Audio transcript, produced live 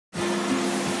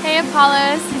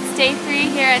Apollos. It's day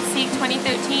 3 here at Seek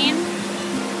 2013.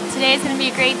 Today is going to be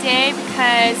a great day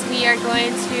because we are going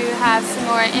to have some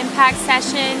more impact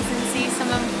sessions and see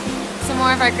some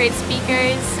more of our great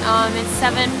speakers. It's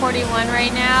 7:41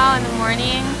 right now in the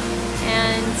morning,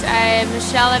 and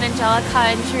Michelle and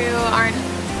Angelica and Drew aren't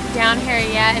down here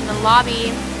yet in the lobby.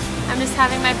 I'm just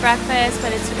having my breakfast, but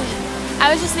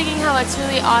I was just thinking how it's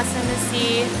really awesome to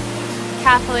see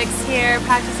Catholics here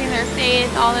practicing their faith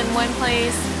all in one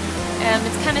place.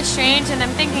 It's kind of strange, and I'm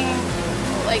thinking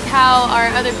like how are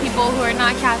other people who are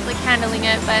not Catholic handling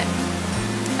it, but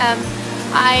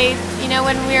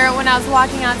when I was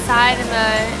walking outside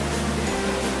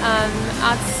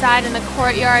in the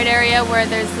courtyard area where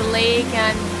there's the lake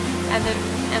and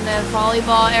the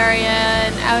volleyball area,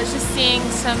 and I was just seeing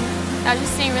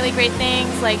really great things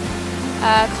like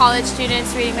college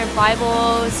students reading their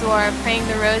Bibles or praying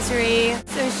the rosary.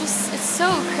 So it's so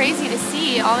crazy to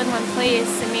see all in one place.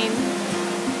 I mean,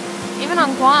 even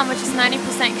on Guam, which is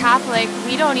 90% Catholic,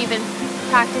 we don't even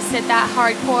practice it that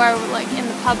hardcore, like in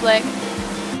the public.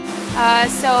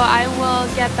 So I will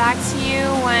get back to you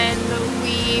when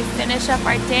we finish up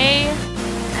our day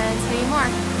and tell you more.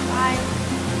 Bye.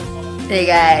 Hey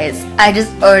guys, I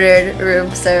just ordered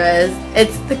room service.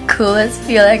 It's the coolest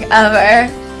feeling ever.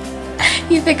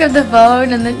 You pick up the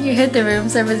phone and then you hit the room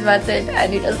service button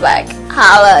and you're just like,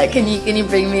 holla, can you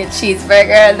bring me a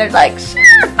cheeseburger? And they're like,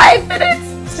 sure, 5 minutes.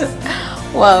 It's just,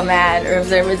 whoa man, room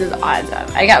service is awesome.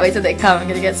 I can't wait till they come. I'm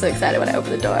gonna get so excited when I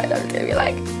open the door and I'm gonna be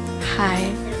like,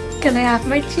 hi, can I have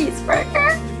my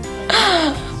cheeseburger?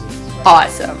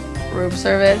 Awesome. Room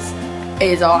service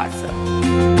is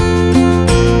awesome.